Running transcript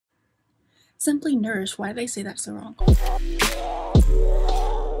Simply nourish. Why do they say that so wrong?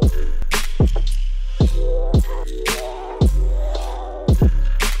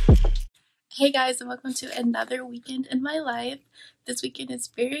 Hey guys, and welcome to another weekend in my life. This weekend is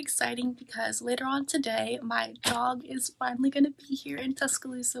very exciting because later on today, my dog is finally going to be here in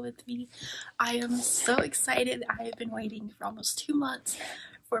Tuscaloosa with me. I am so excited. I have been waiting for almost 2 months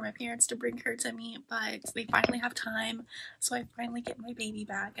for my parents to bring her to me, but they finally have time, so I finally get my baby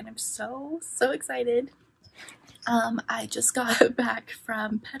back, and I'm so excited. I just got back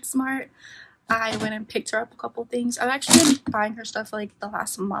from PetSmart. I went and picked her up a couple things. I've actually been buying her stuff like the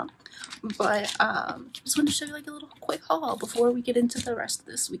last month, but just wanted to show you like a little quick haul before we get into the rest of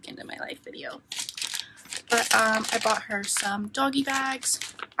this weekend in my life video. But I bought her some doggy bags.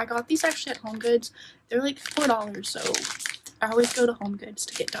 I got these actually at HomeGoods. They're like $4, so I always go to HomeGoods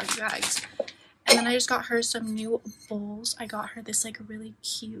to get doggy bags. And then I just got her some new bowls. I got her this like really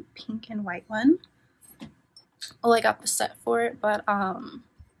cute pink and white one. Well, I got the set for it, but I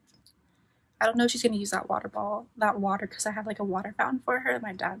don't know if she's gonna use that water because I have like a water fountain for her that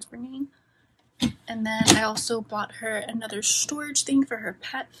my dad's bringing. And then I also bought her another storage thing for her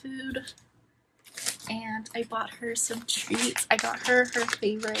pet food. And I bought her some treats. I got her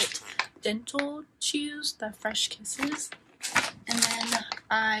favorite dental chews, the Fresh Kisses. And then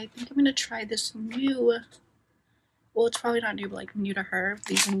I think I'm gonna try this new, well, it's probably not new, but like new to her.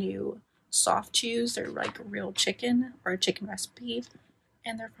 These new soft chews. They're like real chicken, or a chicken recipe.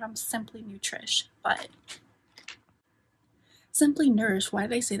 And they're from Simply Nutrish, but Simply Nourish. Why do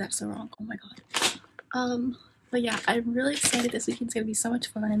they say that so wrong? Oh my god. But yeah, I'm really excited. This weekend's gonna be so much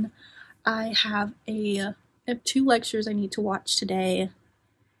fun. I have 2 lectures I need to watch today,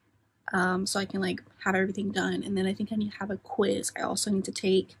 so I can like have everything done. And then I think I need to have a quiz I also need to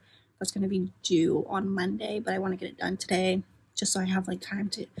take that's gonna be due on Monday, but I want to get it done today just so I have like time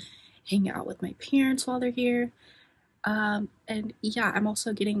to hang out with my parents while they're here. And yeah, I'm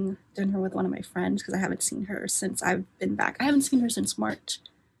also getting dinner with one of my friends because I haven't seen her since I've been back. I haven't seen her since March,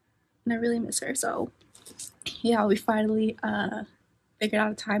 and I really miss her. So yeah, we finally figured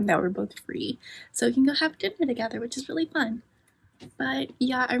out a time that we're both free, so we can go have dinner together, which is really fun. But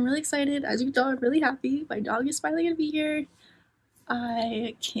yeah, I'm really excited. As you know, I'm really happy. My dog is finally gonna be here.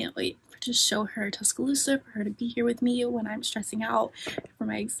 I can't wait to show her Tuscaloosa, for her to be here with me when I'm stressing out for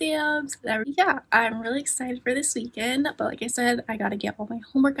my exams. Yeah, I'm really excited for this weekend, but like I said, I gotta get all my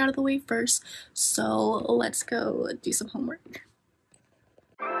homework out of the way first, so let's go do some homework.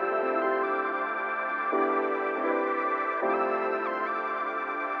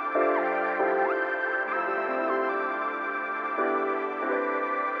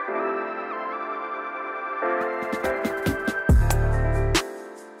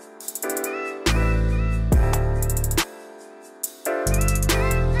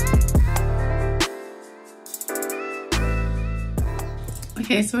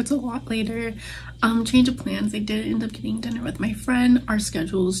 Okay, so it's a lot later. Change of plans. I did end up getting dinner with my friend. Our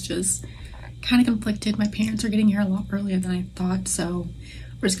schedules just kind of conflicted. My parents are getting here a lot earlier than I thought, so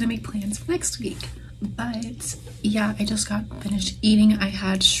we're just gonna make plans for next week. But yeah, I just got finished eating. I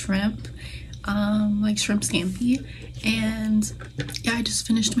had shrimp, like shrimp scampi, and yeah, I just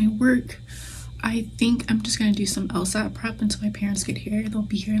finished my work. I think I'm just gonna do some LSAT prep until my parents get here. They'll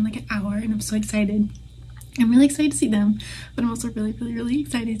be here in like an hour, and I'm so excited. I'm really excited to see them, but I'm also really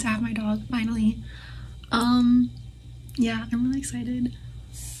excited to have my dog finally. Yeah, I'm really excited.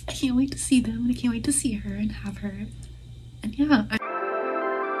 I can't wait to see them, and I can't wait to see her and have her. And yeah,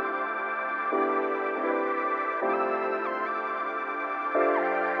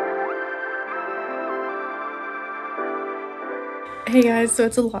 Hey guys, so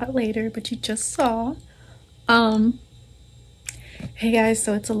it's a lot later, but you just saw. Hey guys,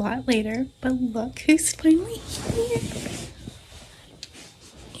 so it's a lot later, but look who's finally here.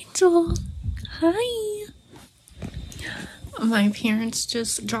 Angel, hi. My parents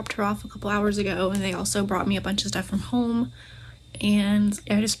just dropped her off a couple hours ago, and they also brought me a bunch of stuff from home, and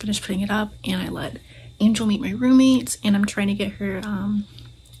I just finished putting it up, and I let Angel meet my roommates, and I'm trying to get her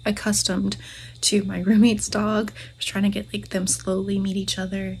accustomed to my roommate's dog. I was trying to get like them slowly meet each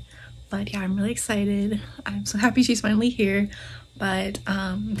other. But yeah, I'm really excited. I'm so happy she's finally here, but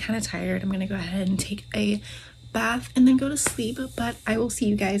I'm kind of tired. I'm gonna go ahead and take a bath and then go to sleep, but I will see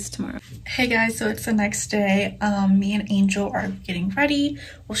you guys tomorrow. Hey guys, so it's the next day. Me and Angel are getting ready.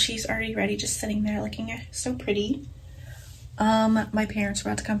 Well, she's already ready, just sitting there looking so pretty. My parents are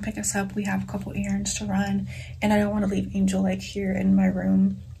about to come pick us up. We have a couple errands to run, and I don't want to leave Angel like here in my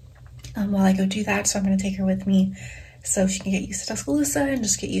room while I go do that, so I'm gonna take her with me so she can get used to Tuscaloosa and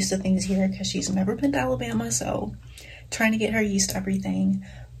just get used to things here, because she's never been to Alabama, so trying to get her used to everything.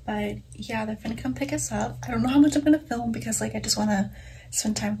 But yeah, they're gonna come pick us up. I don't know how much I'm gonna film because like I just want to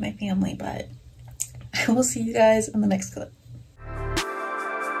spend time with my family, but I will see you guys in the next clip.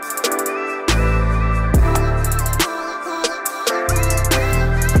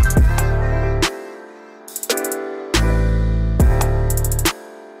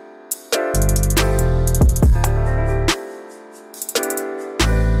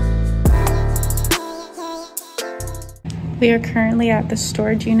 We are currently at the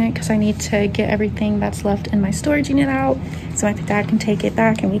storage unit because I need to get everything that's left in my storage unit out so my dad can take it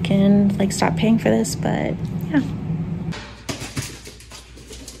back and we can like stop paying for this, but yeah.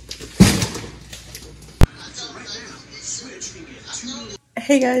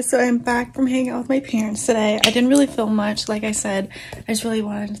 Hey guys, so I'm back from hanging out with my parents today. I didn't really film much, like I said. I just really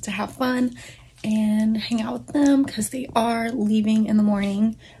wanted to have fun and hang out with them because they are leaving in the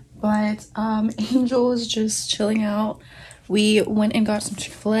morning. But Angel was just chilling out. We went and got some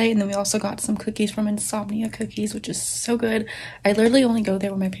Chick-fil-A, and then we also got some cookies from Insomnia Cookies, which is so good. I literally only go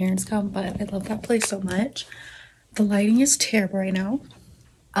there when my parents come, but I love that place so much. The lighting is terrible right now.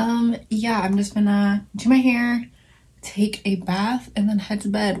 Yeah, I'm just gonna do my hair, take a bath, and then head to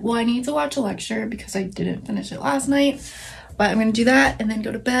bed. Well, I need to watch a lecture because I didn't finish it last night, but I'm gonna do that and then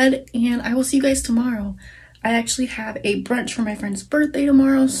go to bed, and I will see you guys tomorrow. I actually have a brunch for my friend's birthday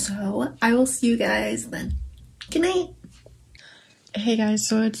tomorrow, so I will see you guys then. Good night. Hey guys,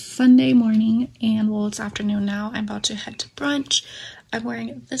 so it's Sunday morning, and well, it's afternoon now. I'm about to head to brunch. I'm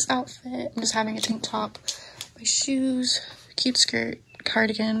wearing this outfit. I'm just having a tank top, my shoes, cute skirt,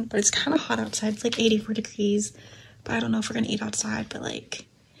 cardigan, but it's kind of hot outside. It's like 84 degrees, but I don't know if we're gonna eat outside, but like,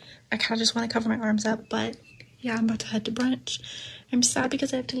 I kind of just want to cover my arms up, but yeah, I'm about to head to brunch. I'm sad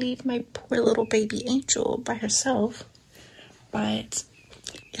because I have to leave my poor little baby Angel by herself, but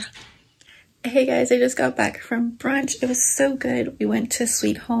yeah. Hey guys, I just got back from brunch. It was so good. We went to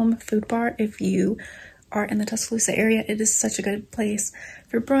Sweet Home Food Bar. If you are in the Tuscaloosa area, it is such a good place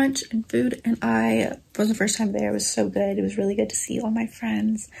for brunch and food, and I was the first time there. It was so good. It was really good to see all my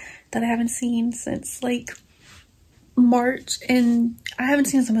friends that I haven't seen since like March, and I haven't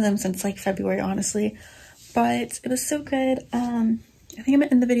seen some of them since like February, honestly, but it was so good. I think I'm gonna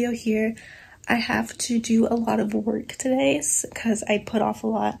end the video here. I have to do a lot of work today because I put off a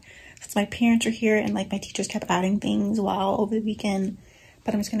lot since my parents are here, and like my teachers kept adding things while over the weekend,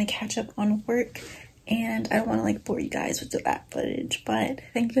 but I'm just gonna catch up on work, and I don't want to like bore you guys with that footage. But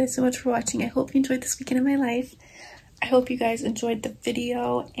thank you guys so much for watching. I hope you enjoyed this weekend in my life. I hope you guys enjoyed the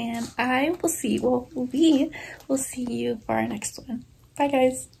video, and we will see you for our next one. Bye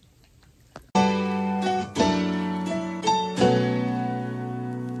guys.